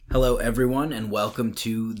Hello, everyone, and welcome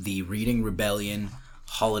to the Reading Rebellion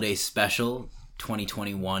Holiday Special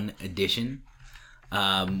 2021 edition.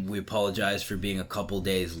 We apologize for being a couple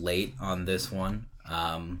days late on this one.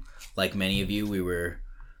 Like many of you, we were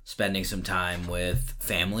spending some time with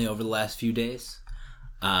family over the last few days.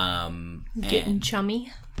 Getting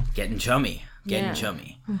chummy.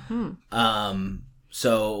 Mm-hmm.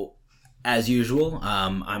 So, as usual,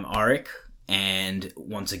 I'm Arik. And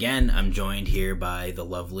once again, I'm joined here by the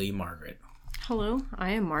lovely Margaret. Hello, I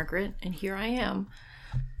am Margaret, and here I am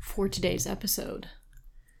for today's episode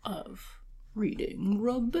of Reading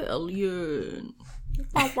Rebellion.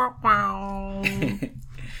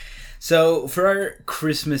 So, for our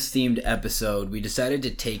Christmas-themed episode, we decided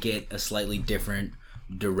to take it a slightly different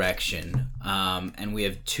direction. And we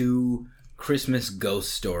have two Christmas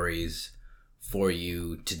ghost stories for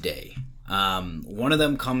you today. One of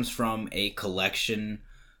them comes from a collection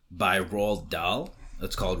by Roald Dahl.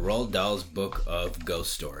 It's called Roald Dahl's Book of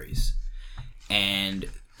Ghost Stories. And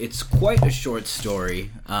it's quite a short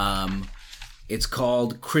story. It's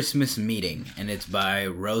called Christmas Meeting, and it's by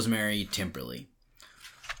Rosemary Timperley.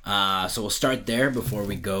 So we'll start there before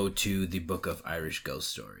we go to the Book of Irish Ghost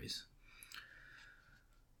Stories.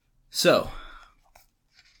 So,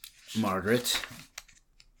 Margaret,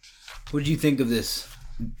 what did you think of this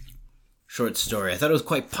short story? I thought it was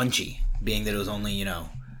quite punchy, being that it was only,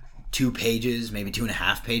 2 pages, maybe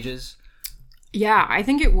 2.5 pages. Yeah, I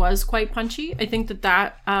think it was quite punchy. I think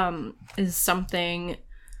that is something,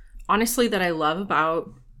 honestly, that I love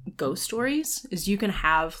about ghost stories, is you can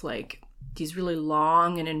have, these really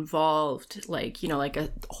long and involved, like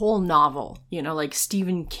a whole novel, like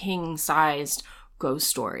Stephen King-sized ghost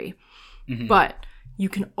story. Mm-hmm. But you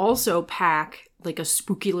can also pack, a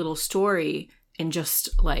spooky little story in just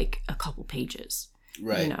a couple pages,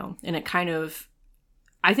 right? And it kind of,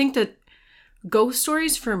 I think that ghost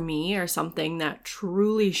stories for me are something that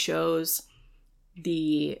truly shows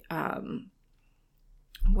the,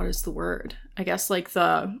 what is the word? I guess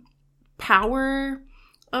the power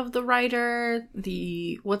of the writer,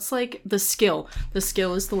 the skill. The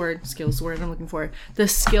skill is the word. Skill is the word I'm looking for. The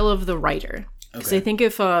skill of the writer. Because I think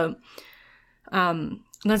if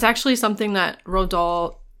that's actually something that Roald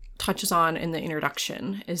Dahl touches on in the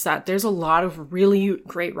introduction, is that there's a lot of really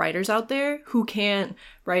great writers out there who can't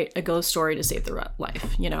write a ghost story to save their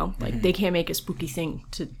life, they can't make a spooky thing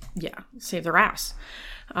to save their ass,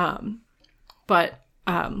 but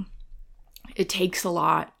it takes a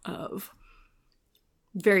lot of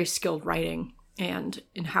very skilled writing and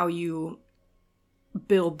in how you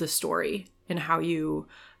build the story and how you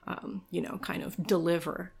kind of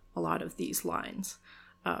deliver a lot of these lines,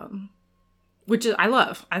 which I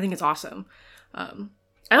love. I think it's awesome. I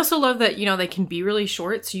also love that, they can be really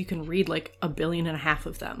short, so you can read 1.5 billion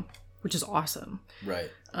of them, which is awesome.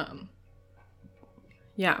 Right.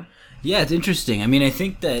 Yeah. Yeah, it's interesting. I mean, I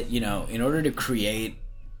think that, in order to create,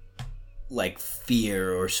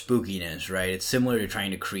 fear or spookiness, right, it's similar to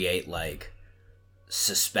trying to create,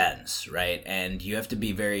 suspense, right? And you have to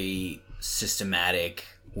be very systematic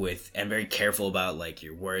and very careful about,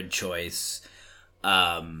 your word choice,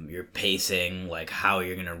 your pacing, how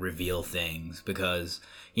you're going to reveal things, because,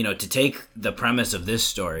 to take the premise of this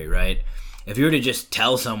story, right, if you were to just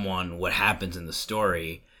tell someone what happens in the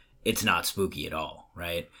story, it's not spooky at all,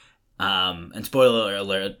 right? And spoiler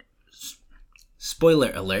alert,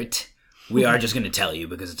 we are just going to tell you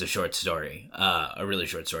because it's a short story, a really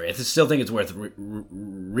short story. I still think it's worth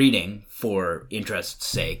reading for interest's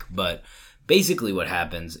sake, but basically what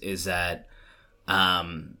happens is that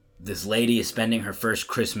this lady is spending her first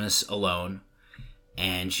Christmas alone,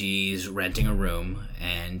 and she's renting a room,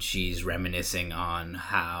 and she's reminiscing on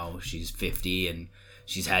how she's 50 and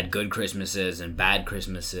she's had good Christmases and bad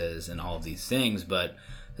Christmases and all of these things, but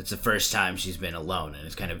it's the first time she's been alone, and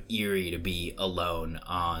it's kind of eerie to be alone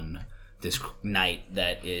on this night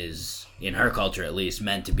that is, in her culture at least,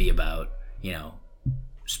 meant to be about,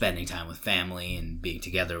 spending time with family and being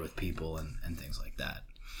together with people and things like that.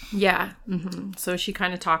 Yeah. Mm-hmm. So she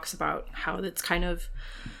kind of talks about how it's kind of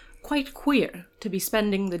quite queer to be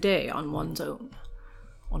spending the day on one's own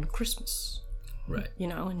on Christmas. Right.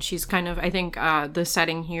 And she's kind of, I think the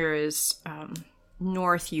setting here is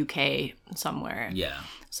North UK somewhere. Yeah.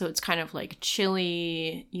 So it's kind of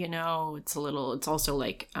chilly, it's also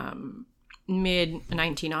mid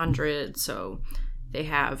 1900s. So they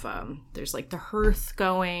have, there's the hearth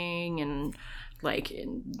going, and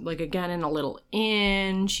again in a little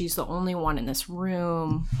inn, she's the only one in this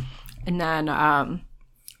room. And then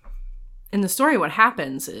in the story, what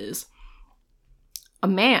happens is a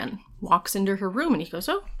man walks into her room and he goes,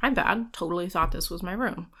 "Oh, my bad. Totally thought this was my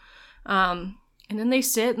room." And then they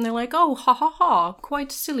sit and they're like, oh, ha ha ha,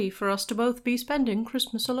 quite silly for us to both be spending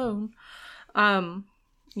Christmas alone.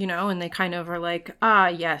 You know, and they kind of are like,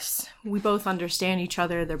 yes, we both understand each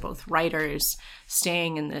other. They're both writers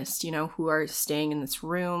staying in this, you know, who are staying in this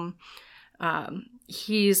room.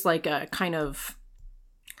 He's like a kind of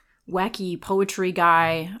wacky poetry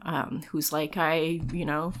guy who's like, you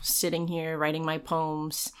know, sitting here writing my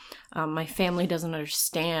poems. My family doesn't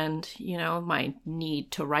understand, you know, my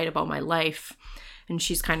need to write about my life. And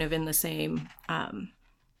she's kind of in the same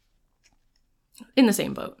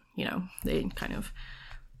boat, you know. They kind of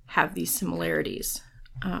have these similarities.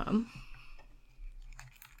 And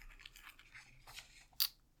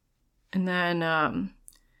then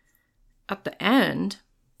at the end,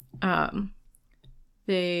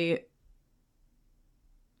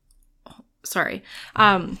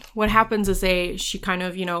 what happens is she kind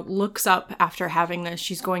of, you know, looks up after having this.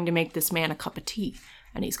 She's going to make this man a cup of tea,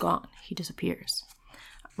 and he's gone. He disappears,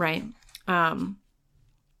 right?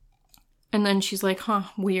 And then she's like,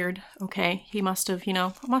 weird. Okay, he must have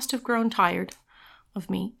grown tired of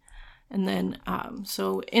me. And then,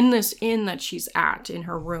 so in this inn that she's at, in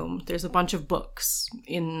her room, there's a bunch of books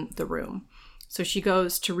in the room. So she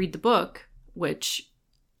goes to read the book, which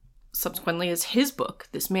subsequently is his book,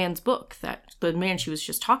 this man's book, that the man she was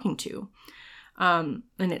just talking to. And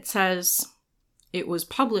it says it was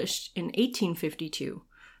published in 1852,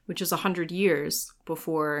 which is 100 years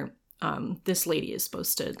before this lady is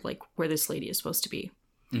supposed to, like, where this lady is supposed to be.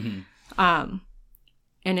 Mm-hmm.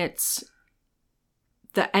 And it's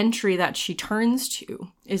the entry that she turns to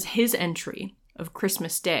is his entry of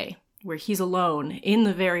Christmas Day, where he's alone in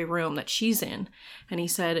the very room that she's in. And he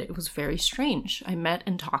said, it was very strange. I met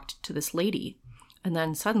and talked to this lady, and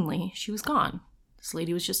then suddenly she was gone. This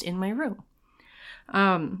lady was just in my room.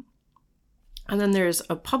 And then there's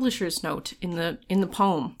a publisher's note in the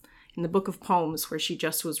poem, in the book of poems, where she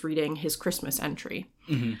just was reading his Christmas entry.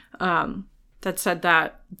 Mm-hmm. That said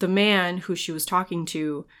that the man who she was talking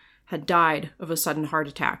to had died of a sudden heart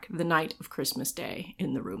attack the night of Christmas Day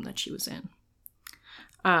in the room that she was in.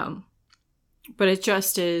 But it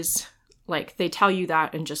just is, like, they tell you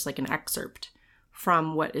that in just, like, an excerpt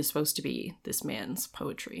from what is supposed to be this man's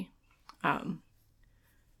poetry.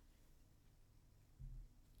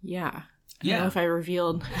 Yeah. I don't know if I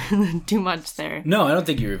revealed too much there. No, I don't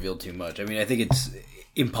think you revealed too much. I mean, I think it's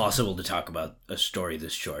impossible to talk about a story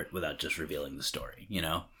this short without just revealing the story, you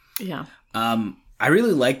know? Yeah. I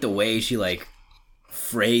really like the way she, like,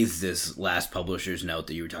 phrased this last publisher's note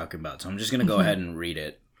that you were talking about. So I'm just going to go ahead and read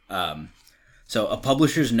it. So a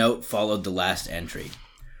publisher's note followed the last entry.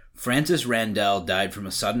 Francis Randall died from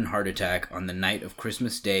a sudden heart attack on the night of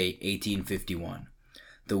Christmas Day, 1851.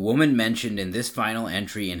 The woman mentioned in this final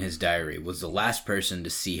entry in his diary was the last person to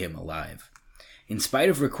see him alive. In spite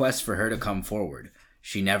of requests for her to come forward,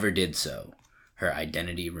 she never did so. Her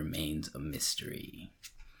identity remains a mystery.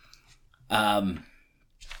 And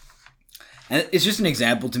it's just an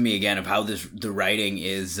example to me again of how the writing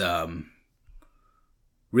is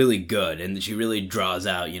really good, and she really draws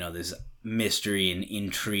out, you know, this mystery and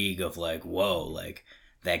intrigue of, like, whoa, like,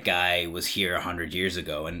 that guy was here 100 years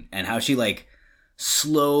ago, and how she, like,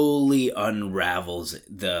 slowly unravels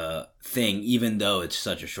the thing, even though it's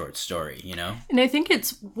such a short story, you know? And I think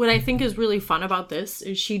what I think is really fun about this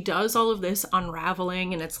is she does all of this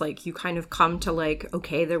unraveling, and it's like you kind of come to, like,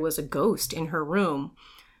 okay, there was a ghost in her room,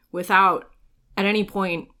 without at any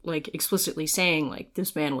point, like, explicitly saying, like,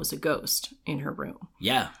 this man was a ghost in her room.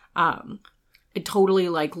 Yeah. It totally,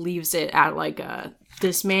 like, leaves it at, like,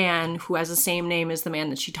 this man who has the same name as the man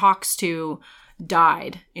that she talks to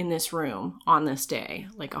died in this room on this day,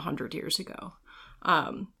 like, 100 years ago.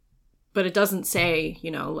 But it doesn't say, you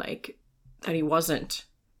know, like, that he wasn't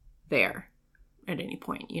there at any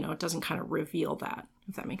point. You know, it doesn't kind of reveal that,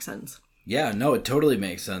 if that makes sense. Yeah, no, it totally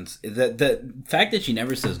makes sense. The fact that she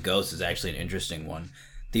never says ghost is actually an interesting one.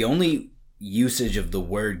 The only usage of the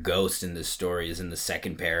word ghost in this story is in the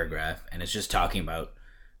second paragraph, and it's just talking about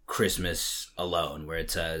Christmas alone, where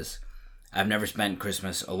it says, I've never spent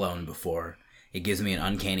Christmas alone before. It gives me an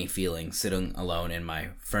uncanny feeling sitting alone in my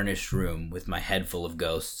furnished room with my head full of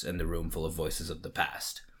ghosts and the room full of voices of the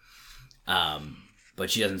past.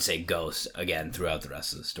 But she doesn't say ghost again throughout the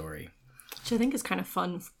rest of the story. Which I think is kind of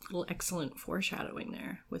fun, little excellent foreshadowing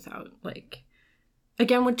there without, like,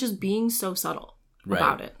 again, with just being so subtle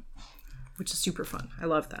about it, which is super fun. I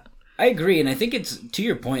love that. I agree. And I think it's, to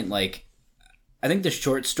your point, like, I think the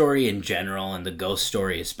short story in general and the ghost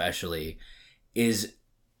story especially is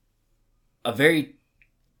a very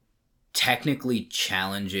technically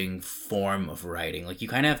challenging form of writing. Like, you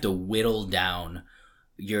kind of have to whittle down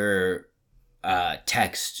your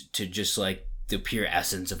text to just, like, the pure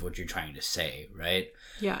essence of what you're trying to say, right?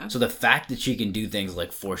 Yeah. So the fact that she can do things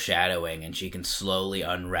like foreshadowing and she can slowly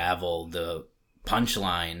unravel the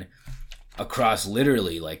punchline across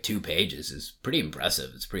literally like 2 pages is pretty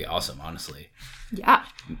impressive. It's pretty awesome, honestly. Yeah,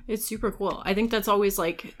 it's super cool. I think that's always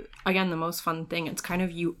like, again, the most fun thing. It's kind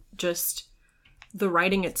of the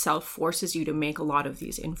writing itself forces you to make a lot of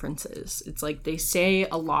these inferences. It's like they say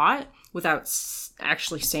a lot without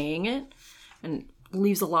actually saying it, and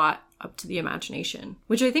leaves a lot up to the imagination,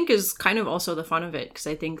 which I think is kind of also the fun of it, because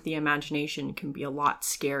I think the imagination can be a lot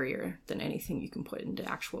scarier than anything you can put into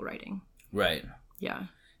actual writing. Right. Yeah. It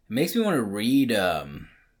makes me want to read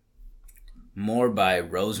more by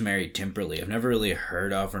Rosemary Timperley. I've never really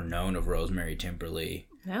heard of or known of Rosemary Timperley.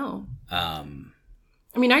 No. I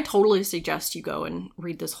mean, I totally suggest you go and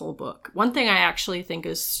read this whole book. One thing I actually think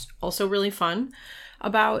is also really fun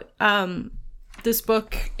about this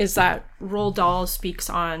book is that Roald Dahl speaks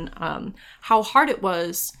on how hard it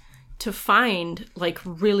was to find like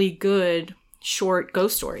really good short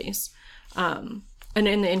ghost stories. And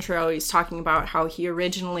in the intro, he's talking about how he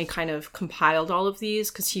originally kind of compiled all of these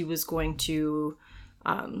because he was going to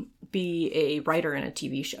be a writer in a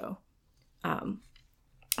TV show. And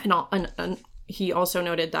he also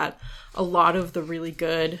noted that a lot of the really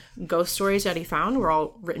good ghost stories that he found were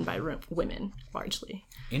all written by women, largely.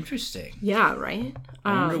 Interesting. Yeah, right?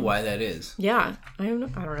 I wonder why that is. Yeah, I don't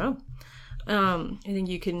know. I think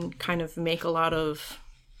you can kind of make a lot of,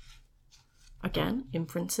 again,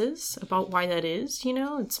 inferences about why that is, you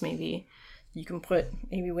know? It's maybe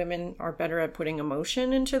women are better at putting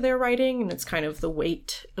emotion into their writing, and it's kind of the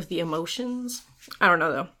weight of the emotions. I don't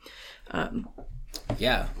know, though.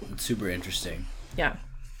 Yeah, it's super interesting. Yeah.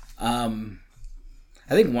 I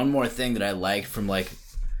think one more thing that I liked from, like,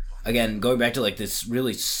 again, going back to, like, this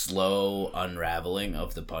really slow unraveling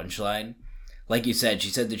of the punchline. Like you said, she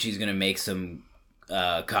said that she's going to make some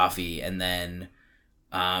coffee, and then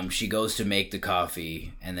she goes to make the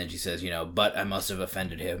coffee, and then she says, but I must have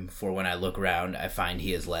offended him, for when I look around, I find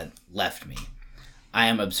he has left me. I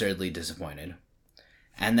am absurdly disappointed.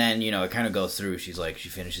 And then, it kind of goes through. She's like, she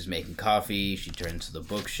finishes making coffee. She turns to the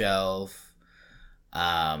bookshelf.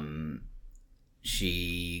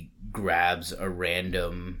 She grabs a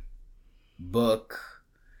random book.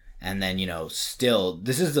 And then, still,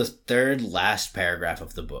 this is the third last paragraph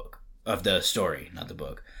of the book. Of the story, not the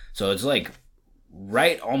book. So it's like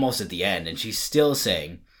right almost at the end. And she's still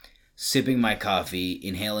saying, sipping my coffee,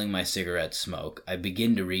 inhaling my cigarette smoke, I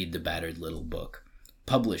begin to read the battered little book.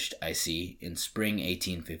 Published, I see, in spring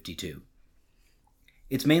 1852.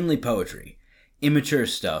 It's mainly poetry. Immature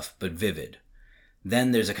stuff, but vivid.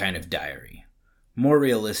 Then there's a kind of diary. More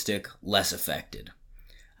realistic, less affected.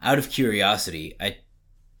 Out of curiosity,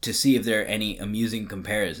 to see if there are any amusing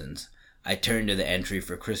comparisons, I turned to the entry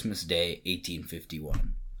for Christmas Day,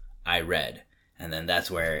 1851. I read. And then that's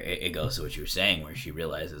where it goes to what you were saying, where she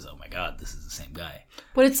realizes, oh my God, this is the same guy.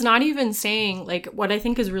 But it's not even saying, like, what I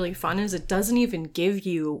think is really fun is it doesn't even give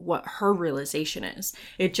you what her realization is.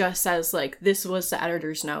 It just says, like, this was the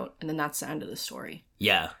editor's note, and then that's the end of the story.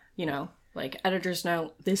 Yeah. Like, editor's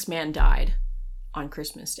note, this man died on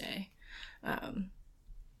Christmas Day.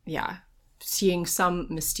 Yeah. Seeing some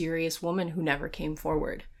mysterious woman who never came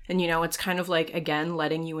forward. And, it's kind of like, again,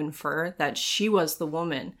 letting you infer that she was the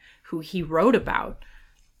woman who he wrote about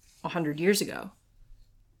 100 years ago.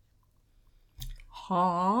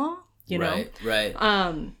 Huh? Right.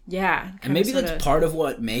 Yeah. And maybe that's part of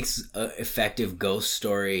what makes an effective ghost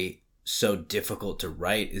story so difficult to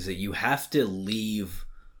write, is that you have to leave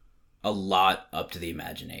a lot up to the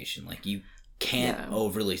imagination. Like, you can't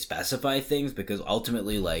overly specify things, because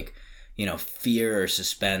ultimately, like, fear or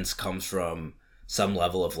suspense comes from some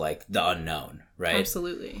level of, like, the unknown, right?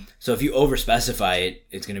 Absolutely. So if you over-specify it,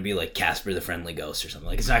 it's going to be like Casper the Friendly Ghost or something.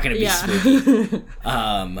 Like, it's not going to be spooky.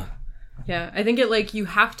 Yeah, I think you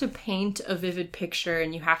have to paint a vivid picture,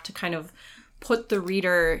 and you have to kind of put the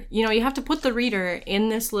reader, you have to put the reader in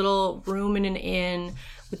this little room in an inn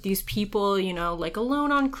with these people, like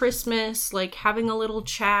alone on Christmas, like having a little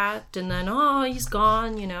chat, and then, oh, he's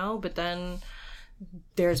gone, but then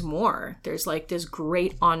there's more. There's like this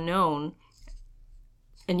great unknown.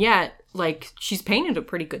 And yet, like, she's painted a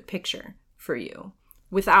pretty good picture for you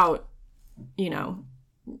without,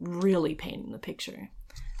 really painting the picture.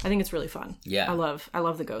 I think it's really fun. Yeah. I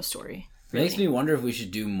love the ghost story. Really. It makes me wonder if we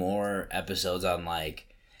should do more episodes on, like,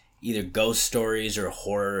 either ghost stories or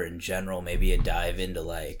horror in general. Maybe a dive into,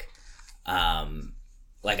 like, I'm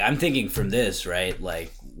thinking from this, right?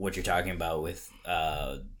 Like, what you're talking about with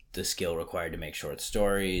the skill required to make short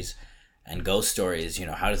stories and ghost stories,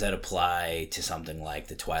 how does that apply to something like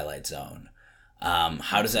The Twilight Zone?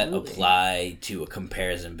 How does that Absolutely. apply to a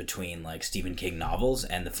comparison between like Stephen King novels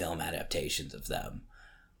and the film adaptations of them?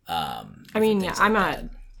 I mean, yeah,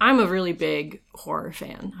 I'm a really big horror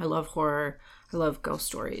fan. I love horror. I love ghost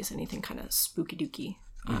stories, anything kind of spooky dooky.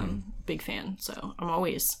 Big fan. So I'm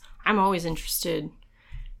always interested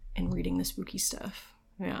in reading the spooky stuff.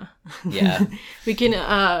 Yeah. Yeah. We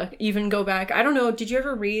can even go back. I don't know, did you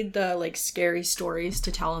ever read the like Scary Stories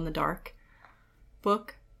to Tell in the Dark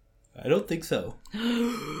book? I don't think so.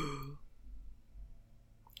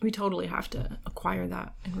 We totally have to acquire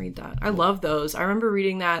that and read that. I love those. I remember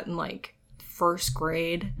reading that in like first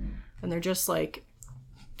grade, and they're just like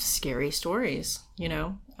scary stories, you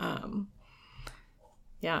know?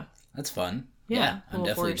 Yeah. That's fun. Yeah. I'm little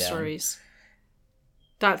definitely horror down. stories.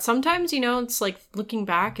 That sometimes, you know, it's like looking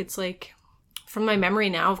back, it's like from my memory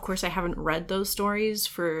now, of course, I haven't read those stories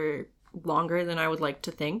for longer than I would like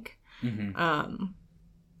to think.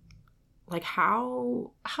 Like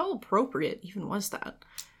how appropriate even was that?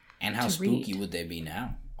 And how to spooky read. would they be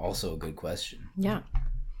now? Also a good question. Yeah.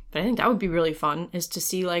 But I think that would be really fun, is to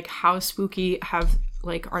see like how spooky are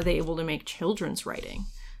they able to make children's writing?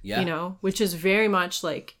 Yeah. You know, which is very much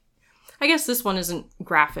like, I guess this one isn't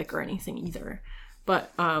graphic or anything either.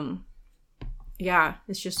 But yeah,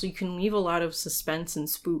 it's just you can leave a lot of suspense and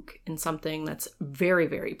spook in something that's very,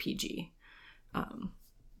 very PG.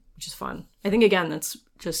 Which is fun. I think again that's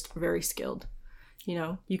just very skilled. You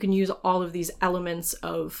know, you can use all of these elements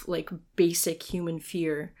of like basic human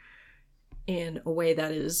fear in a way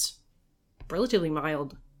that is relatively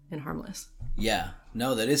mild and harmless. Yeah.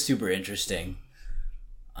 No, that is super interesting.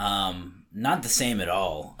 Not the same at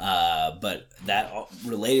all. But that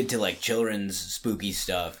related to like children's spooky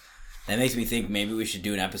stuff. That makes me think maybe we should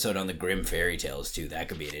do an episode on the Grimm fairy tales too. That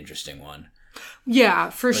could be an interesting one. Yeah,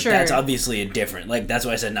 for But sure. that's obviously a different. Like that's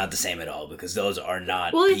why I said not the same at all, because those are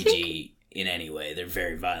not Well, I PG in any way. They're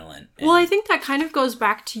very violent. And Well, I think that kind of goes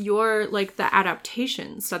back to your, like, the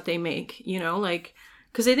adaptations that they make, you know? Like,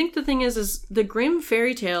 because I think the thing is the Grimm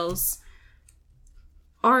fairy tales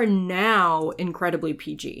are now incredibly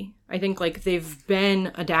PG. I think, like, they've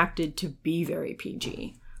been adapted to be very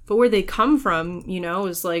PG. But where they come from, you know,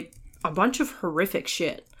 is, like, a bunch of horrific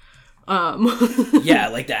shit. yeah,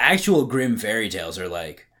 like the actual Grimm fairy tales are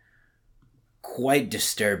like quite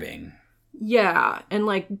disturbing. Yeah, and,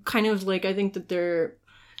 like, kind of, like, I think that they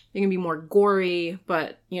can be more gory,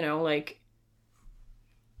 but, you know, like,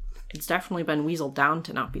 it's definitely been weaseled down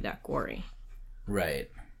to not be that gory. Right.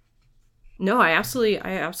 No, I absolutely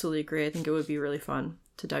agree. I think it would be really fun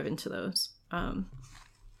to dive into those. And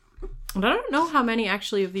I don't know how many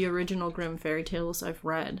actually of the original Grimm fairy tales I've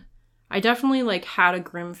read. I definitely like had a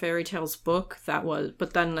Grimm fairy tales book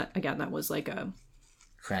but then again, that was like a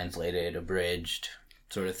Translated, abridged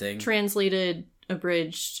sort of thing. translated,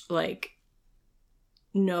 abridged, like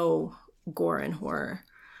no gore and horror.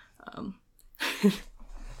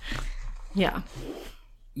 Yeah.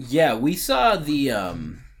 Yeah, we saw the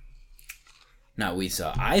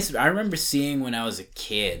I remember seeing when I was a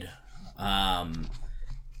kid at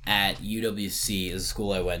UWC, the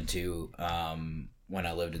school I went to when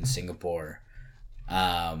I lived in Singapore.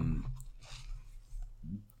 The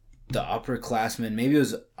upperclassmen, maybe it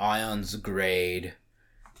was Ion's grade,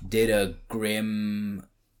 did a Grimm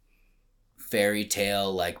fairy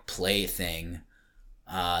tale like play thing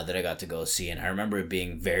that I got to go see, and I remember it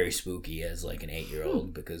being very spooky as like an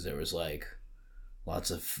 8-year-old because there was like lots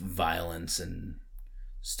of violence and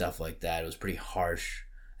stuff like that. It was pretty harsh.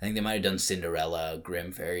 I think they might have done Cinderella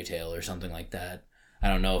Grimm fairy tale or something like that. I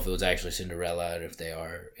don't know if it was actually Cinderella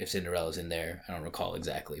or if Cinderella's in there. I don't recall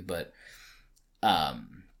exactly, but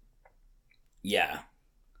yeah.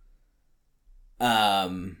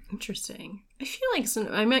 Interesting. I feel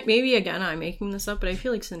like maybe again I'm making this up, but I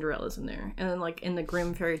feel like Cinderella's in there, and then like in the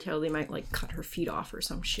Grimm fairy tale they might like cut her feet off or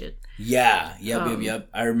some shit. Yeah. Yep.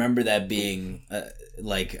 I remember that being I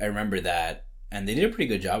remember that, and they did a pretty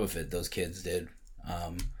good job of it. Those kids did.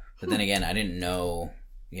 But then again, I didn't know,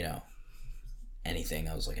 anything.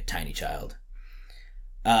 I was like a tiny child.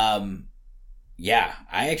 Yeah,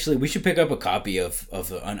 we should pick up a copy of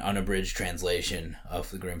an unabridged translation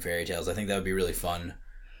of the Grimm fairy tales. I think that would be really fun,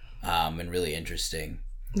 and really interesting.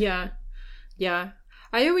 Yeah.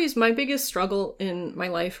 My biggest struggle in my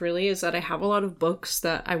life really is that I have a lot of books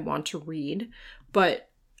that I want to read, but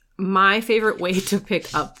my favorite way to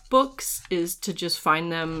pick up books is to just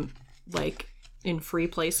find them like in free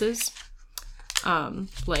places.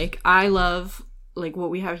 I love like what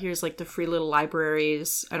we have here is like the free little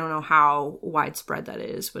libraries. I don't know how widespread that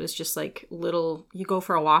is, but it's just like you go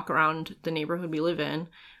for a walk around the neighborhood we live in, and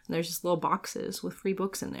there's just little boxes with free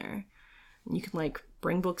books in there. You can like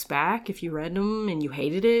bring books back if you read them and you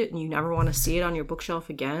hated it and you never want to see it on your bookshelf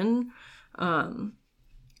again.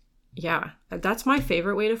 Yeah, that's my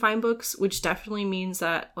favorite way to find books, which definitely means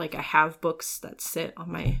that like I have books that sit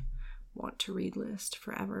on my want to read list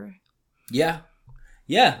forever. Yeah,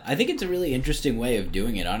 I think it's a really interesting way of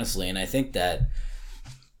doing it, honestly. And I think that,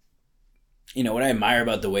 what I admire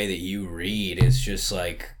about the way that you read is just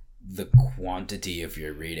like the quantity of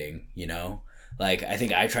your reading, Like, I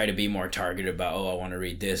think I try to be more targeted about, I want to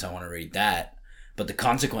read this, I want to read that. But the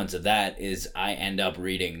consequence of that is I end up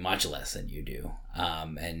reading much less than you do.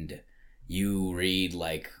 And you read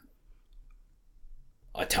like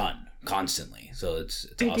a ton constantly. So it's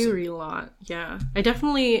I awesome. do read a lot. Yeah. I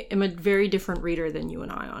definitely am a very different reader than you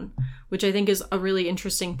and I on, which I think is a really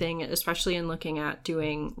interesting thing, especially in looking at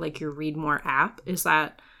doing like your Read More app, is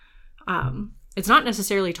that it's not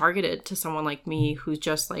necessarily targeted to someone like me who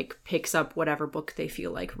just like picks up whatever book they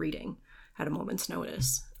feel like reading at a moment's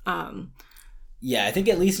notice. Yeah, I think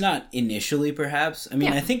at least not initially, perhaps. I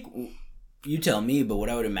mean, I think you tell me, but what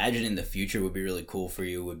I would imagine in the future would be really cool for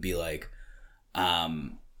you would be like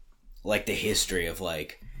the history of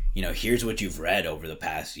like, here's what you've read over the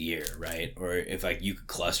past year, right? Or if like you could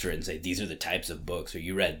cluster it and say, these are the types of books, or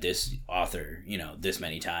you read this author, this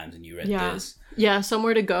many times and you read this. Yeah,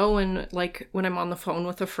 somewhere to go. And like when I'm on the phone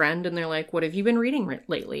with a friend and they're like, what have you been reading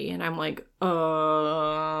lately? And I'm like,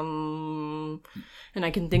 and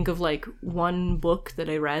I can think of like one book that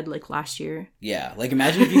I read like last year. Yeah, like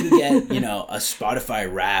imagine if you could get, a Spotify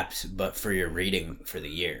Wrapped, but for your reading for the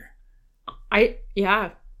year. That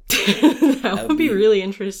would be really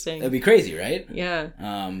interesting. That'd be crazy, right? Yeah.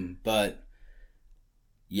 But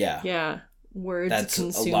yeah. Yeah. Words that's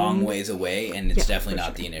consumed. A long ways away, and it's definitely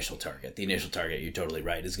not the initial target. The initial target, you're totally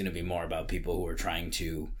right, is going to be more about people who are trying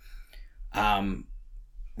to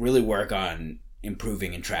really work on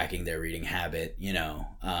improving and tracking their reading habit,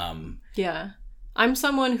 Yeah. I'm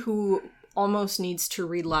someone who almost needs to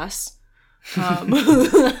read less. I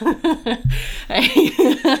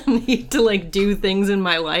need to like do things in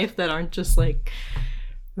my life that aren't just like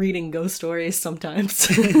reading ghost stories sometimes.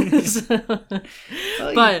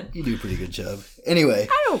 But you do a pretty good job. Anyway,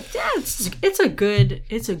 it's a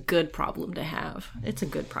good problem to have. It's a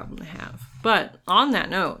good problem to have. But on that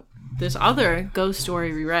note, this other ghost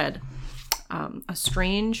story we read, A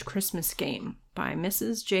Strange Christmas Game by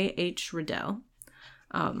Mrs. J.H. Riddell.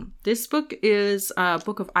 This book is a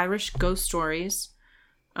book of Irish ghost stories.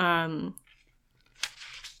 I'm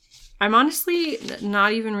honestly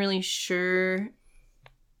not even really sure.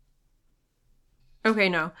 Okay,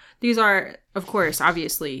 no. These are, of course,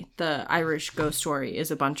 obviously, the Irish ghost story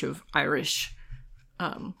is a bunch of Irish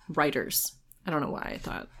writers. I don't know why I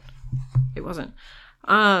thought it wasn't.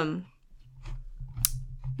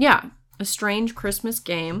 Yeah, A Strange Christmas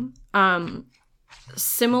Game.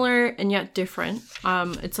 Similar and yet different.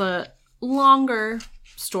 It's a longer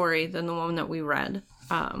story than the one that we read.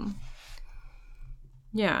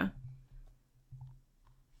 Yeah.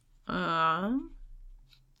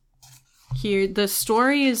 Here, the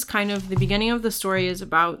story is kind of, the beginning of the story is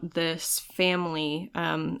about this family.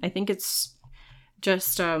 I think it's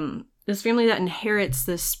just this family that inherits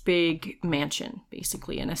this big mansion,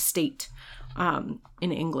 basically, an estate in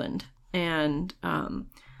England. And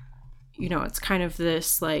it's kind of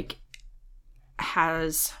this, like,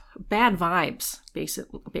 has bad vibes,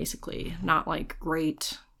 basically. Not, like,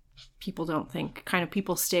 great. People don't think, kind of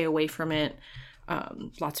people stay away from it.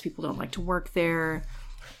 Lots of people don't like to work there.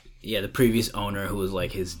 Yeah, the previous owner, who was,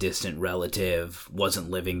 like, his distant relative,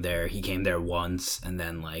 wasn't living there. He came there once and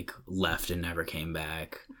then, like, left and never came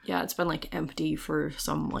back. Yeah, it's been, like, empty for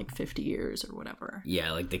some, like, 50 years or whatever.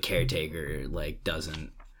 Yeah, like, the caretaker, like,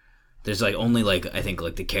 doesn't... There's, like, only, like, I think,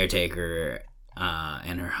 like, the caretaker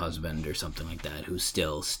and her husband or something like that who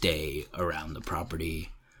still stay around the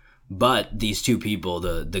property. But these two people,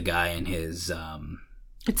 the guy and his...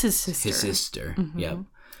 it's his sister. His sister, mm-hmm. Yep.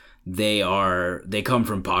 They come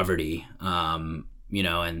from poverty, and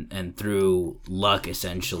through luck,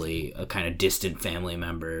 essentially, a kind of distant family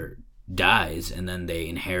member dies, and then they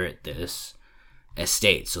inherit this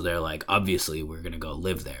estate. So they're like, obviously, we're going to go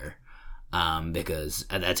live there. Because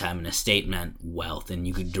at that time, an estate meant wealth, and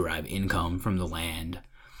you could derive income from the land,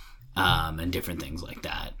 and different things like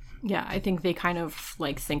that. Yeah, I think they kind of,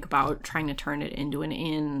 like, think about trying to turn it into an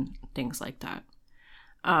inn, things like that.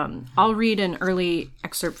 I'll read an early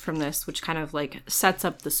excerpt from this, which kind of, like, sets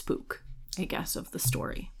up the spook, I guess, of the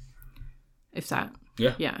story. If that...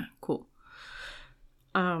 Yeah. Yeah, cool.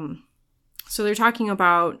 So they're talking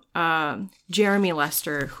about Jeremy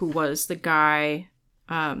Lester, who was the guy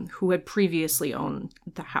who had previously owned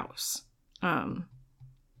the house.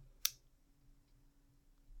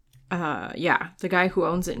 the guy who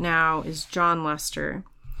owns it now is John Lester,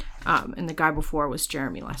 and the guy before was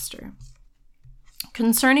Jeremy Lester.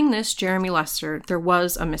 Concerning this Jeremy Lester, there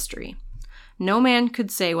was a mystery. No man could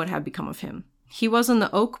say what had become of him. He was in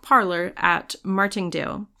the oak parlor at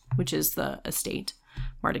Martingale, which is the estate,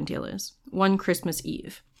 Martingale is, one Christmas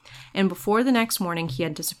Eve, and before the next morning he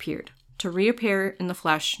had disappeared, to reappear in the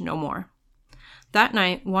flesh no more. That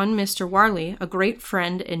night, one Mr. Warley, a great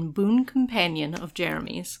friend and boon companion of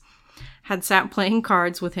Jeremy's, had sat playing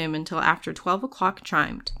cards with him until after 12 o'clock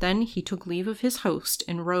chimed. Then he took leave of his host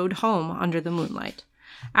and rode home under the moonlight.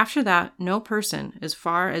 After that, no person, as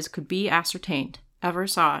far as could be ascertained, ever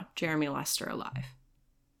saw Jeremy Lester alive.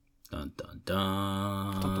 Dun, dun,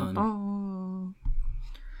 dun. Dun, dun,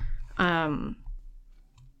 dun.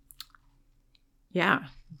 Yeah,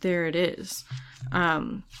 there it is.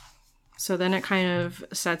 So then it kind of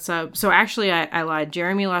sets up. So actually, I lied.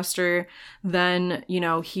 Jeremy Lester, then,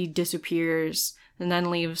 he disappears and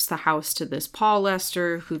then leaves the house to this Paul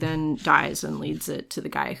Lester, who then dies and leads it to the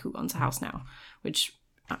guy who owns the house now, which,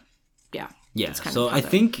 yeah. Yeah, so I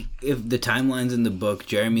think if the timelines in the book,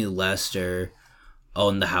 Jeremy Lester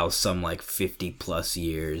owned the house some 50 plus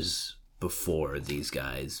years before these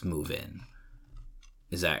guys move in.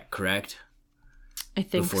 Is that correct? I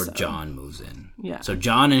think before so. John moves in. Yeah. So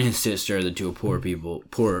John and his sister are the two poor people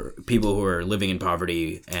who are living in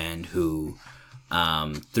poverty and who,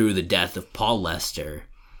 through the death of Paul Lester,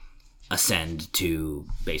 ascend to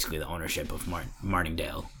basically the ownership of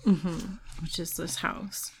Martingale. Mm-hmm. Which is this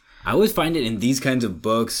house. I always find it in these kinds of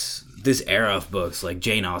books, this era of books, like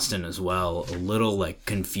Jane Austen as well, a little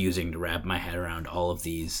confusing to wrap my head around all of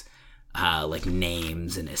these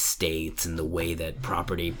names and estates and the way that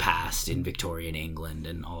property passed in Victorian England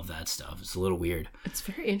and all of that stuff. It's a little weird. It's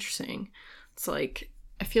very interesting. It's I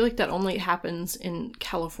feel like that only happens in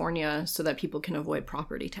California so that people can avoid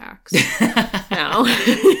property tax. Now.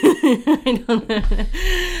 I don't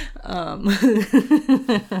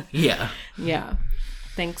know. Yeah. Yeah.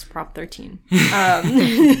 Thanks, Prop 13.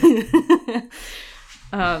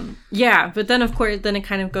 Yeah, but then of course, then it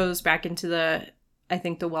kind of goes back into the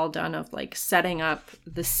well done of setting up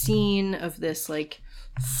the scene of this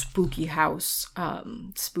spooky house,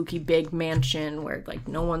 spooky big mansion where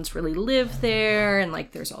no one's really lived there, and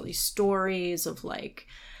there's all these stories of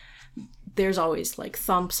there's always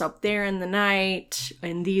thumps up there in the night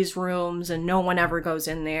in these rooms, and no one ever goes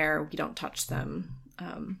in there. We don't touch them.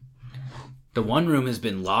 The one room has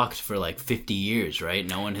been locked for 50 years, right?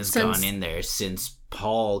 No one has gone in there since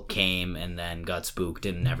Paul came and then got spooked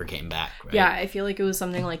and never came back, right? Yeah, I feel like it was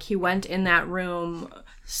something he went in that room,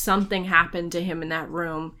 something happened to him in that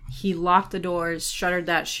room, he locked the doors, shuttered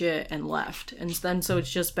that shit, and left. And then so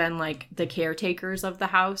it's just been the caretakers of the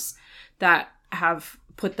house that have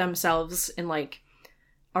put themselves in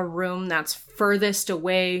a room that's furthest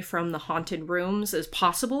away from the haunted rooms as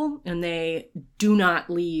possible, and they do not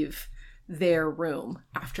leave their room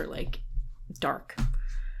after dark.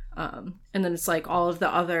 And then it's all of the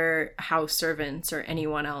other house servants or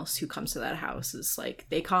anyone else who comes to that house is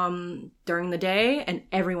they come during the day and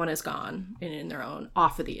everyone is gone and in their own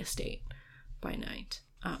off of the estate by night.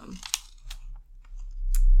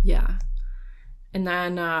 Yeah. And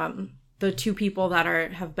then the two people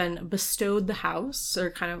that have been bestowed the house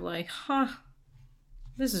are kind of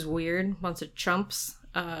this is weird, bunch of chumps.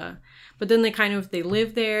 But then they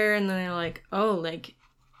live there and then they're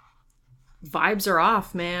vibes are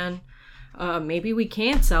off, man. Maybe we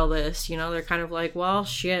can't sell this. They're kind of well,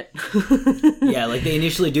 shit. Yeah, they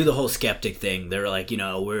initially do the whole skeptic thing. They're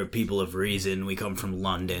we're people of reason. We come from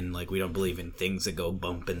London. We don't believe in things that go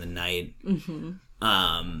bump in the night. Mm-hmm.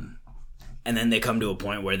 And then they come to a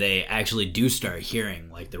point where they actually do start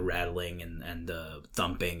hearing the rattling and the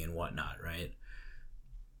thumping and whatnot, right?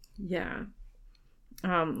 Yeah.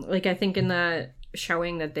 I think in the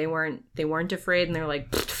showing that they weren't afraid, and they're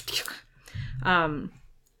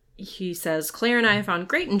he says, Claire and I have found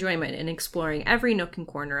great enjoyment in exploring every nook and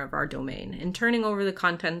corner of our domain, and turning over the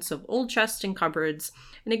contents of old chests and cupboards,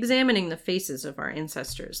 and examining the faces of our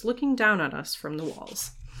ancestors, looking down at us from the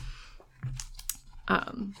walls.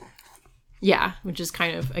 Yeah, which is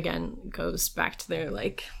kind of, again, goes back to their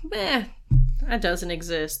that doesn't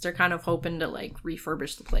exist. They're kind of hoping to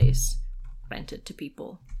refurbish the place, rent it to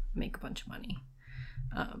people, make a bunch of money.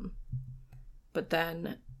 But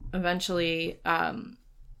then eventually I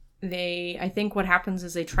think what happens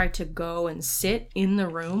is they try to go and sit in the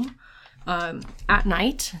room at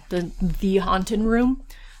night, the haunted room.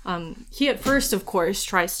 He at first, of course,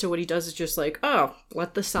 tries to, what he does is just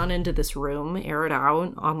let the sun into this room, air it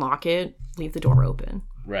out, unlock it, leave the door open.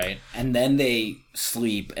 Right. And then they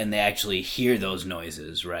sleep and they actually hear those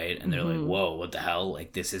noises, right? And they're like, whoa, what the hell?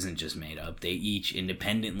 Like, this isn't just made up. They each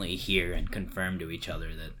independently hear and confirm to each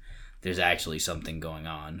other that there's actually something going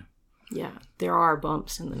on. Yeah, there are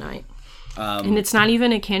bumps in the night. And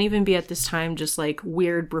it can't even be at this time just like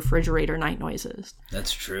weird refrigerator night noises.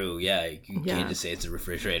 That's true. Yeah. You can't just say it's a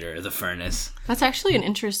refrigerator or the furnace. That's actually an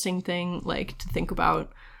interesting thing, like, to think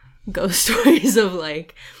about ghost stories of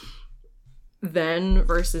like then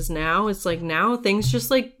versus now. It's like now things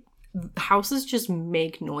just like houses just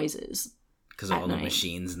make noises. Because of all the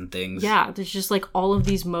machines and things. Yeah, there's just like all of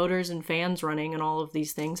these motors and fans running and all of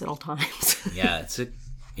these things at all times. Yeah, it's an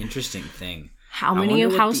interesting thing. How many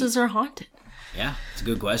of houses are haunted? Yeah, it's a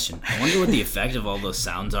good question. I wonder what the effect of all those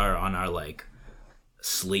sounds are on our, like,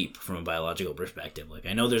 sleep from a biological perspective. Like,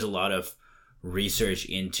 I know there's a lot of research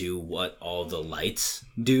into what all the lights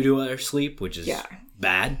do to our sleep, which is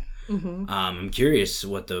bad. Mm-hmm. I'm curious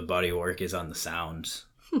what the body of work is on the sounds.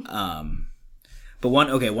 But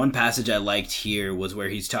one passage I liked here was where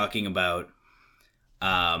he's talking about,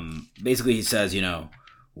 basically he says,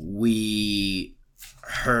 we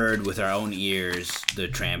heard with our own ears the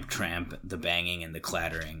tramp, the banging and the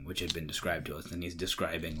clattering, which had been described to us. And he's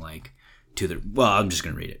describing, like, I'm just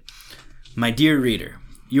going to read it. My dear reader,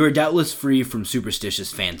 you are doubtless free from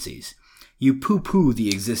superstitious fancies. You pooh-pooh the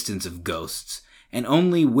existence of ghosts, and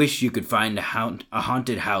only wish you could find a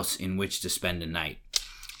haunted house in which to spend a night,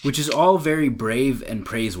 which is all very brave and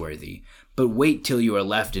praiseworthy, but wait till you are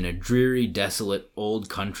left in a dreary, desolate, old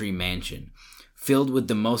country mansion, filled with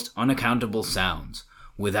the most unaccountable sounds,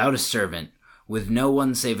 without a servant, with no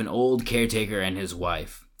one save an old caretaker and his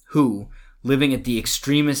wife, who, living at the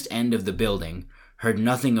extremest end of the building, heard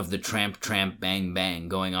nothing of the tramp, bang, bang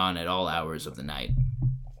going on at all hours of the night.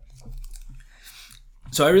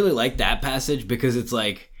 So I really like that passage because it's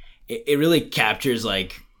like, it really captures,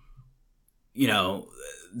 like,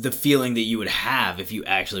 the feeling that you would have if you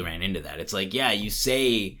actually ran into that. It's like, yeah, you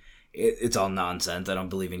say it's all nonsense. I don't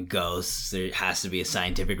believe in ghosts. There has to be a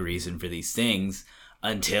scientific reason for these things,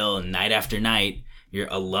 until night after night, you're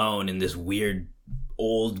alone in this weird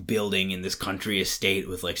old building in this country estate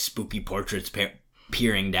with, like, spooky portraits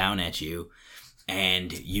peering down at you,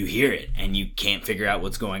 and you hear it and you can't figure out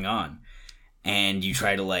what's going on. And you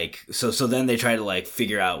try to, like, so then they try to, like,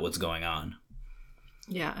 figure out what's going on.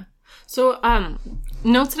 Yeah. So,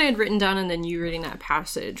 notes that I had written down and then you reading that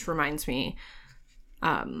passage reminds me,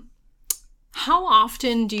 how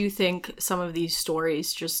often do you think some of these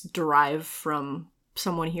stories just derive from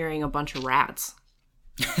someone hearing a bunch of rats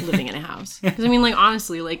living in a house? Because, I mean, like,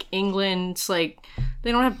 honestly, like, England, like,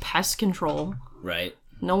 they don't have pest control. Right.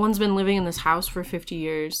 No one's been living in this house for 50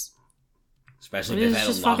 years. Especially if they've had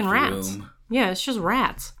a locked room. Yeah, it's just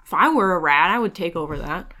rats. If I were a rat, I would take over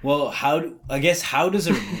that. Well, how does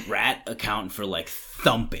a rat account for, like,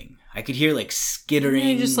 thumping? I could hear, like, skittering.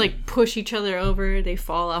 They just, like, push each other over. They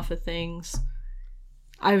fall off of things.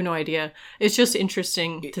 I have no idea. It's just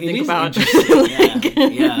interesting to think about. Like,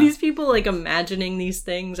 yeah. These people, like, imagining these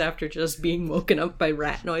things after just being woken up by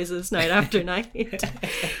rat noises night after night.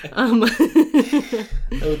 That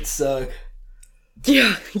would suck.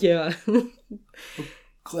 Yeah.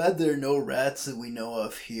 Glad there are no rats that we know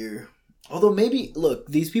of here. Although maybe, look,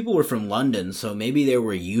 these people were from London, so maybe they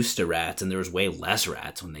were used to rats, and there was way less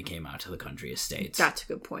rats when they came out to the country estates. That's a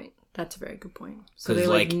good point. That's a very good point. So they,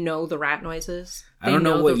 like, know the rat noises? I don't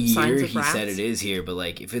know what year he said it is here, but,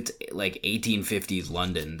 like, if it's, like, 1850s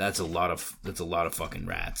London, that's a lot of fucking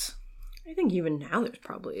rats. I think even now there's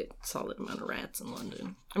probably a solid amount of rats in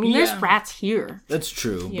London. I mean, there's rats here. That's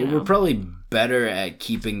true, but we're probably better at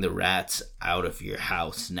keeping the rats out of your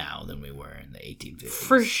house now than we were in the 1850s.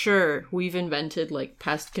 For sure. We've invented, like,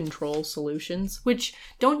 pest control solutions, which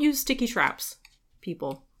don't use sticky traps,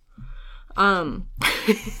 people. It's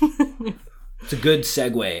a good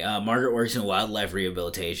segue. Margaret works in wildlife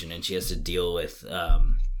rehabilitation, and she has to deal with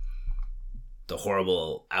the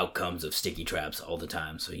horrible outcomes of sticky traps all the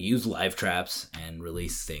time. So use live traps and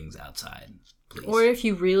release things outside, please. Or if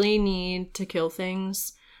you really need to kill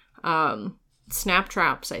things, snap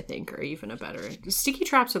traps, I think, are even a better. Sticky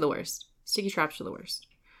traps are the worst.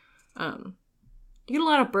 You get a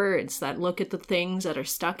lot of birds that look at the things that are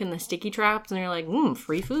stuck in the sticky traps and they're like,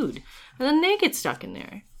 free food. And then they get stuck in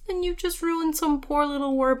there. Then you've just ruined some poor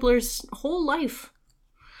little warbler's whole life.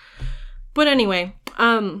 But anyway,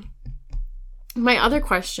 my other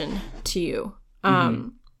question to you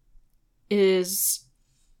is,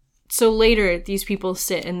 so later these people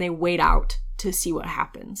sit and they wait out to see what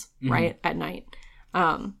happens, right, at night.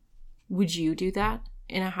 Would you do that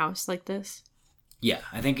in a house like this? Yeah,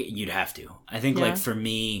 I think you'd have to. I think, like, for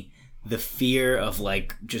me, the fear of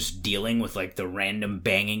like just dealing with like the random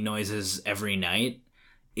banging noises every night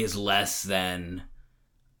is less than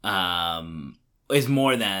is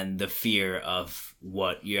more than the fear of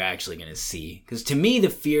what you're actually going to see. Because to me, the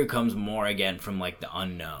fear comes more again from like the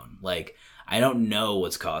unknown. Like, I don't know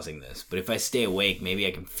what's causing this, but if I stay awake, maybe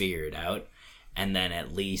I can figure it out. And then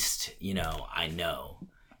at least, you know, I know.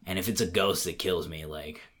 And if it's a ghost that kills me,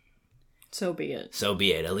 like, so be it. So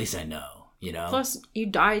be it. At least I know, you know? Plus, you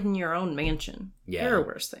died in your own mansion. Yeah. There are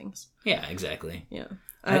worse things. Yeah, exactly. Yeah.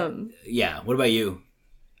 Yeah. What about you?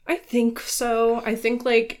 I think so. I think,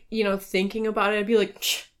 like, you know, thinking about it, I'd be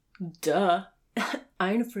like, duh.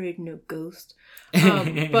 I ain't afraid of no ghost.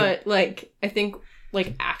 But, like, I think,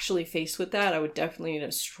 like, actually faced with that, I would definitely need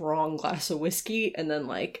a strong glass of whiskey and then,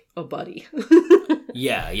 like, a buddy.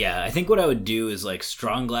 Yeah. I think what I would do is, like,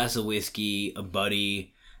 strong glass of whiskey, a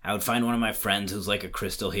buddy. I would find one of my friends who's, like, a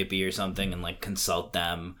crystal hippie or something and, like, consult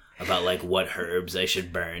them about, like, what herbs I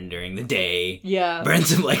should burn during the day. Yeah. Burn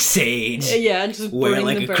some, like, sage. Yeah, just wear,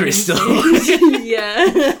 like, a crystal.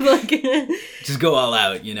 Yeah. Like, just go all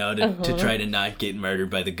out, you know, to try to not get murdered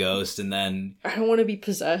by the ghost. And then... I don't want to be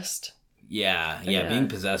possessed. Yeah, being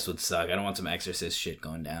possessed would suck. I don't want some exorcist shit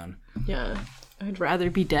going down. Yeah. I'd rather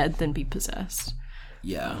be dead than be possessed.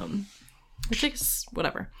 Yeah. Which is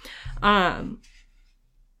whatever.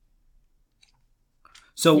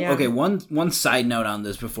 So, okay, one side note on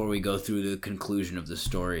this before we go through the conclusion of the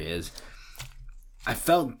story is I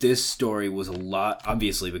felt this story was a lot,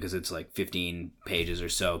 obviously because it's like 15 pages or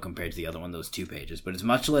so compared to the other one, those 2 pages, but it's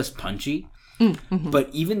much less punchy. Mm-hmm.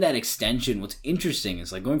 But even that extension, what's interesting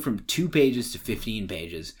is like going from 2 pages to 15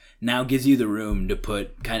 pages now gives you the room to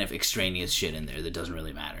put kind of extraneous shit in there that doesn't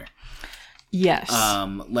really matter. Yes.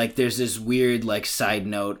 Like there's this weird like side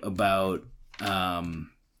note about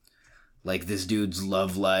like this dude's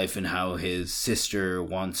love life and how his sister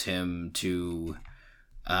wants him to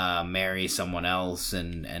marry someone else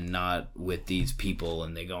and not with these people,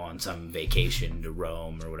 and they go on some vacation to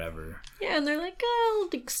Rome or whatever. Yeah, and they're like, oh,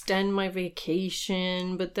 I'll extend my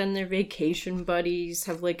vacation, but then their vacation buddies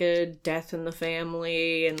have like a death in the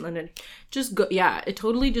family, and then it just it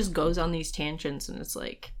totally just goes on these tangents, and it's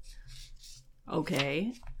like,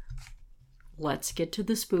 okay, let's get to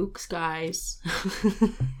the spooks, guys.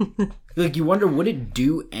 Like, you wonder, would it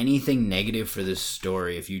do anything negative for this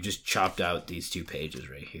story if you just chopped out these 2 pages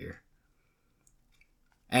right here?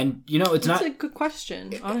 And, you know, it's That's a good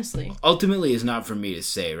question, honestly. Ultimately, it's not for me to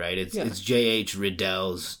say, right? It's J.H.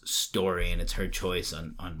 Riddell's story, and it's her choice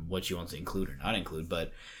on what she wants to include or not include.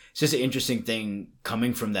 But it's just an interesting thing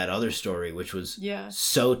coming from that other story, which was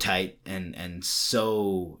so tight and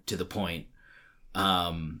so to the point.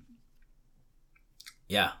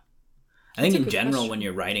 Yeah. I think in general, question. When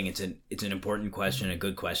you're writing, it's an important question, a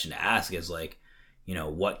good question to ask is like, you know,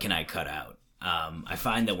 what can I cut out? I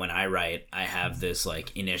find that when I write, I have this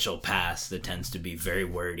like initial pass that tends to be very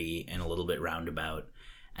wordy and a little bit roundabout.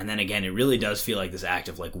 And then again, it really does feel like this act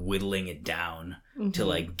of like whittling it down to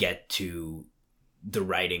like get to the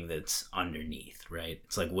writing that's underneath, right?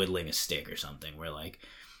 It's like whittling a stick or something where like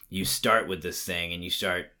you start with this thing and you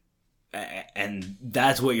start, and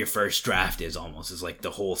that's what your first draft is almost, is like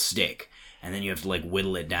the whole stick. And then you have to like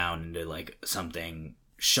whittle it down into like something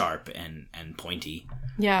sharp and pointy.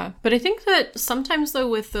 Yeah, but I think that sometimes though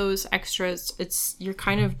with those extras, you're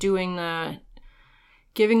kind of giving the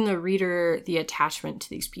reader the attachment to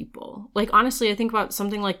these people. Like honestly, I think about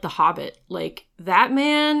something like The Hobbit. Like that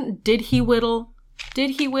man, did he whittle?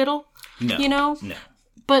 No. You know? No.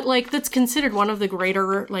 But like that's considered one of the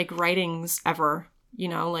greater like writings ever. You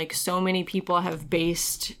know, like so many people have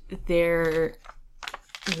based their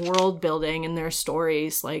world building and their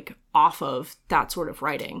stories like off of that sort of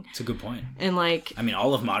writing. It's a good point. And like, I mean,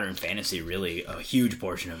 all of modern fantasy, really, a huge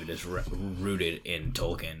portion of it is rooted in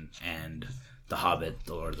Tolkien and The Hobbit,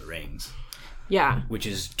 The Lord of the Rings. Yeah. Which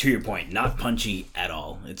is, to your point, not punchy at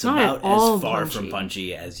all. It's not about as far from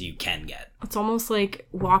punchy as you can get. It's almost like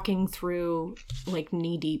walking through like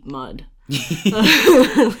knee-deep mud.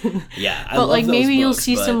 Yeah, but like maybe you'll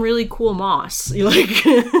see some really cool moss. Like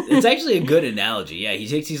it's actually a good analogy. Yeah, he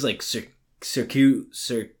takes these like circuitous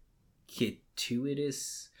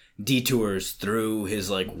detours through his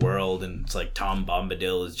like world, and it's like Tom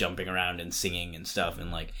Bombadil is jumping around and singing and stuff,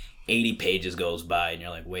 and like 80 pages goes by, and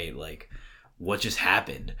you're like, wait, like what just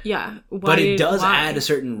happened? Yeah, but it does add a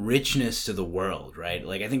certain richness to the world, right?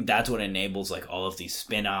 Like I think that's what enables like all of these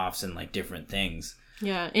spin-offs and like different things.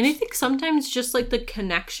 Yeah, and I think sometimes just like the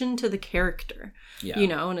connection to the character, you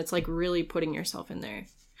know, and it's like really putting yourself in there.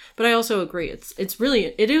 But I also agree, it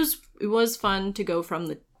was fun to go from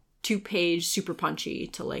the 2-page super punchy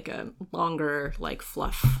to like a longer like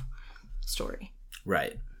fluff story.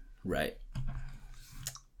 Right.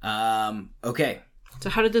 Okay. So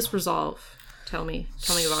how did this resolve? Tell me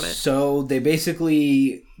about it. So they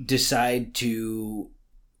basically decide to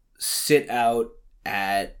sit out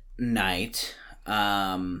at night.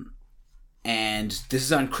 And this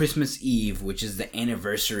is on Christmas Eve, which is the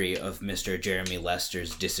anniversary of Mr. Jeremy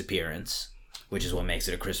Lester's disappearance, which is what makes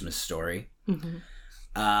it a Christmas story.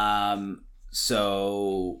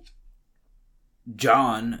 So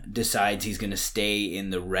John decides he's going to stay in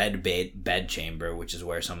the red bedchamber, which is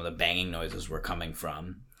where some of the banging noises were coming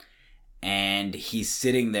from. And he's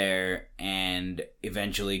sitting there and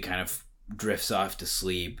eventually kind of drifts off to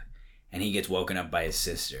sleep. And he gets woken up by his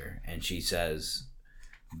sister. And she says,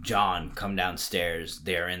 "John, come downstairs.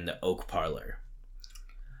 They're in the oak parlor."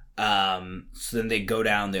 So then they go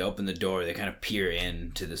down, they open the door, they kind of peer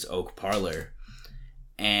into this oak parlor.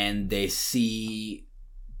 And they see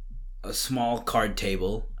a small card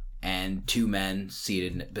table and two men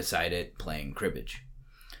seated beside it playing cribbage.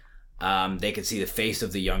 They could see the face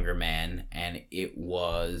of the younger man, and it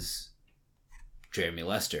was Jeremy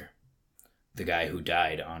Lester, the guy who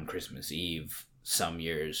died on Christmas Eve some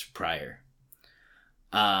years prior.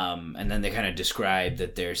 And then they kind of describe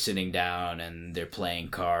that they're sitting down and they're playing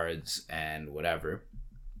cards and whatever.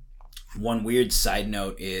 One weird side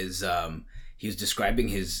note is he was describing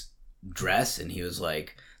his dress, and he was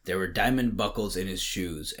like, there were diamond buckles in his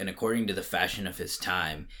shoes, and according to the fashion of his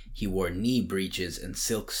time, he wore knee breeches and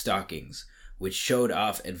silk stockings, which showed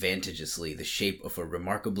off advantageously the shape of a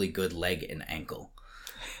remarkably good leg and ankle.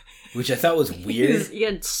 Which I thought was weird. He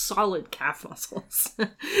had solid calf muscles.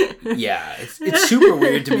 Yeah, it's super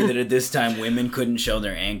weird to me that at this time women couldn't show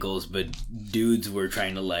their ankles, but dudes were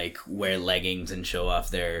trying to like wear leggings and show off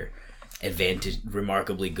their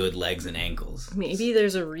remarkably good legs and ankles. Maybe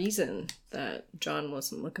there's a reason that John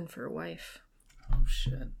wasn't looking for a wife. Oh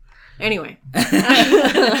shit. Anyway.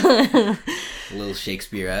 A little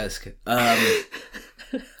Shakespeare-esque.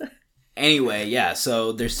 Anyway, yeah,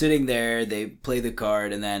 so they're sitting there, they play the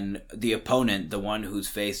card, and then the opponent, the one whose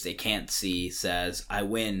face they can't see, says, "I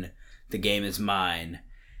win, the game is mine."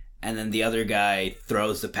 And then the other guy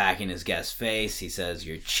throws the pack in his guest's face. He says,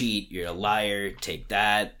 "You're a cheat, you're a liar, take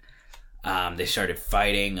that." They started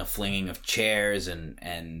fighting, a flinging of chairs,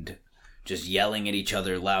 and just yelling at each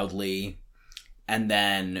other loudly. And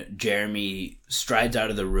then Jeremy strides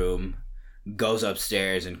out of the room, goes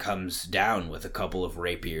upstairs, and comes down with a couple of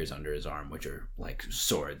rapiers under his arm, which are like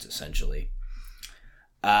swords, essentially.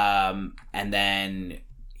 And then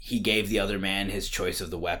he gave the other man his choice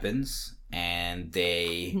of the weapons, and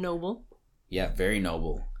they... Noble. Yeah, very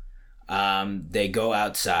noble. They go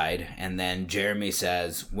outside, and then Jeremy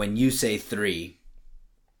says, "When you say 3,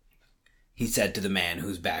 he said to the man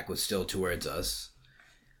whose back was still towards us.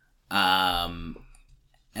 And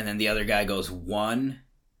then the other guy goes 1,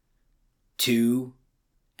 2,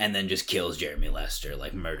 and then just kills Jeremy Lester,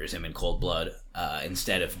 like murders him in cold blood,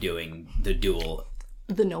 instead of doing the duel.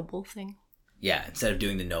 The noble thing. Yeah, instead of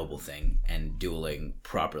doing the noble thing and dueling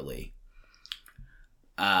properly.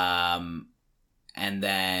 And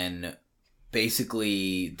then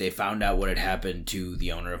basically they found out what had happened to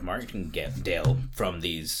the owner of Martindale from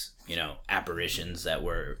these, apparitions that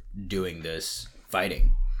were doing this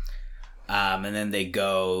fighting. And then they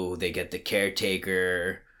get the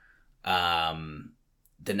caretaker.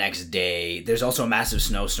 The next day, there's also a massive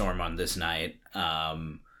snowstorm on this night,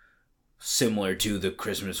 similar to the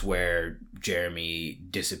Christmas where Jeremy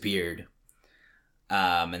disappeared.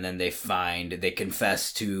 And then they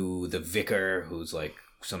confess to the vicar, who's like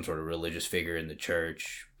some sort of religious figure in the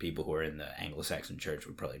church. People who are in the Anglo-Saxon church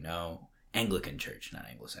would probably know. Anglican church, not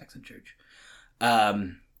Anglo-Saxon church.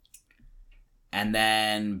 And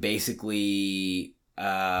then basically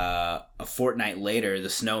a fortnight later, the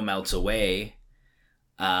snow melts away.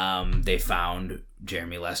 They found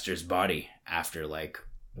Jeremy Lester's body after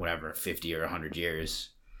 50 or 100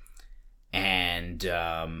 years. And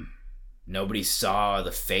nobody saw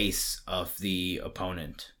the face of the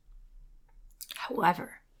opponent.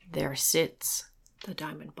 However, there sits the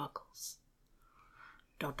diamond buckles.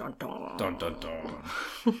 Dun, dun, dun. Dun, dun, dun.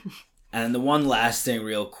 And the one last thing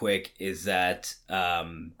real quick is that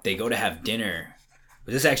they go to have dinner.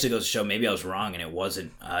 But this actually goes to show, maybe I was wrong and it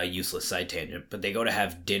wasn't a useless side tangent, but they go to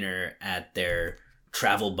have dinner at their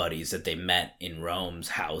travel buddies that they met in Rome's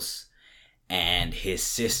house. And his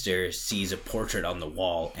sister sees a portrait on the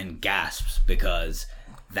wall and gasps because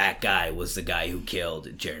that guy was the guy who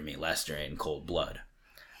killed Jeremy Lester in cold blood.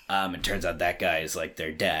 It turns out that guy is like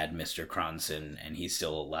their dad, Mr. Cronson, and he's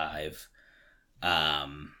still alive.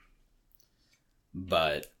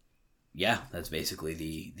 But yeah, that's basically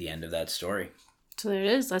the end of that story. So there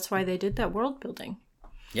it is. That's why they did that world building.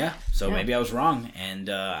 Yeah, so maybe I was wrong, and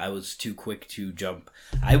I was too quick to jump.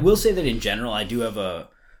 I will say that in general, I do have a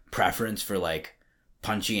preference for, like,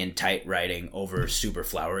 punchy and tight writing over super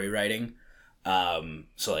flowery writing.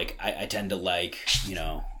 So, like, I tend to like, you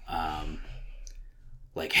know,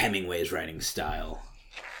 like Hemingway's writing style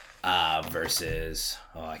versus,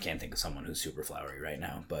 I can't think of someone who's super flowery right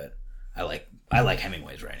now, but I like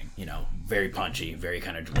Hemingway's writing, you know, very punchy, very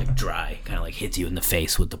kind of, like, dry, kind of, like, hits you in the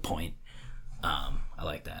face with the point. I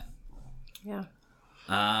like that. Yeah.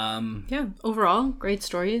 Yeah. Overall, great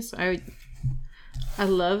stories. I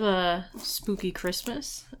love a spooky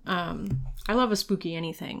Christmas. I love a spooky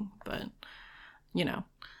anything, but you know,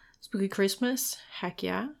 spooky Christmas, heck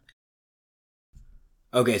yeah.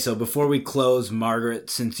 Okay, so before we close, Margaret,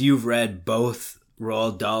 since you've read both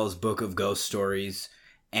Roald Dahl's Book of Ghost Stories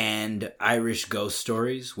and Irish Ghost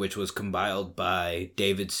Stories, which was compiled by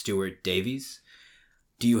David Stewart Davies,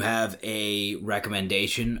 do you have a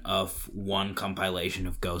recommendation of one compilation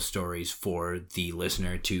of ghost stories for the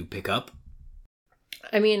listener to pick up?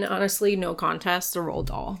 I mean, honestly, no contest. The Roald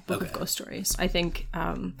Dahl Book of Ghost Stories. I think,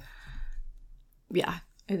 I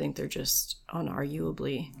think they're just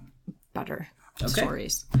unarguably better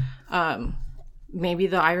stories. Maybe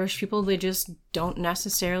the Irish people, they just don't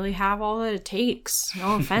necessarily have all that it takes.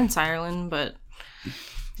 No offense, Ireland, but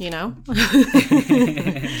you know.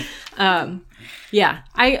 I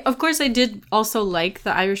did also like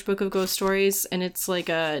the Irish Book of Ghost Stories, and it's like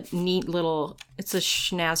a neat little, it's a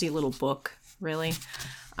snazzy little book, really.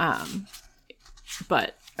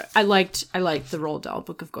 But I liked the Roald Dahl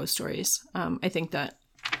Book of Ghost Stories. I think that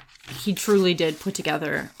he truly did put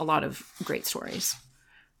together a lot of great stories.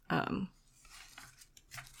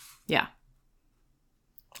 Yeah.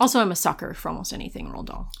 Also, I'm a sucker for almost anything Roald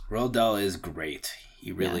Dahl. Roald Dahl is great.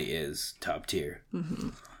 He really is top tier. Mm-hmm.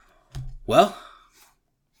 Well,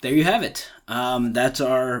 there you have it. That's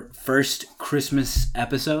our first Christmas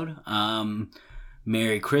episode.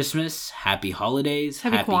 Merry Christmas, Happy Holidays,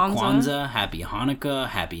 Happy Kwanzaa, Happy Hanukkah,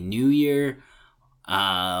 Happy New Year.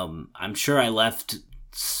 I'm sure I left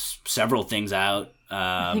several things out.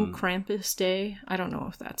 I think Krampus Day. I don't know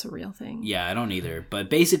if that's a real thing. Yeah, I don't either. But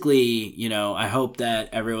basically, you know, I hope that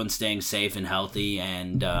everyone's staying safe and healthy,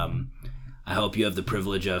 and I hope you have the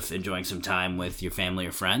privilege of enjoying some time with your family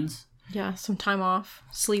or friends. Yeah, some time off,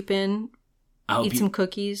 sleep in, eat some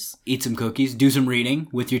cookies. Eat some cookies, do some reading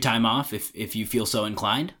with your time off if you feel so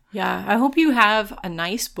inclined. Yeah, I hope you have a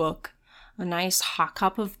nice book, a nice hot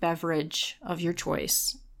cup of beverage of your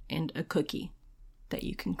choice, and a cookie that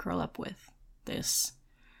you can curl up with this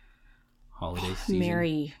holiday season.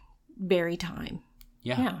 Merry berry time.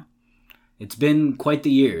 Yeah. It's been quite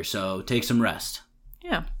the year, so take some rest.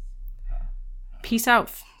 Yeah. Peace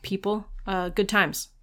out, people. Good times.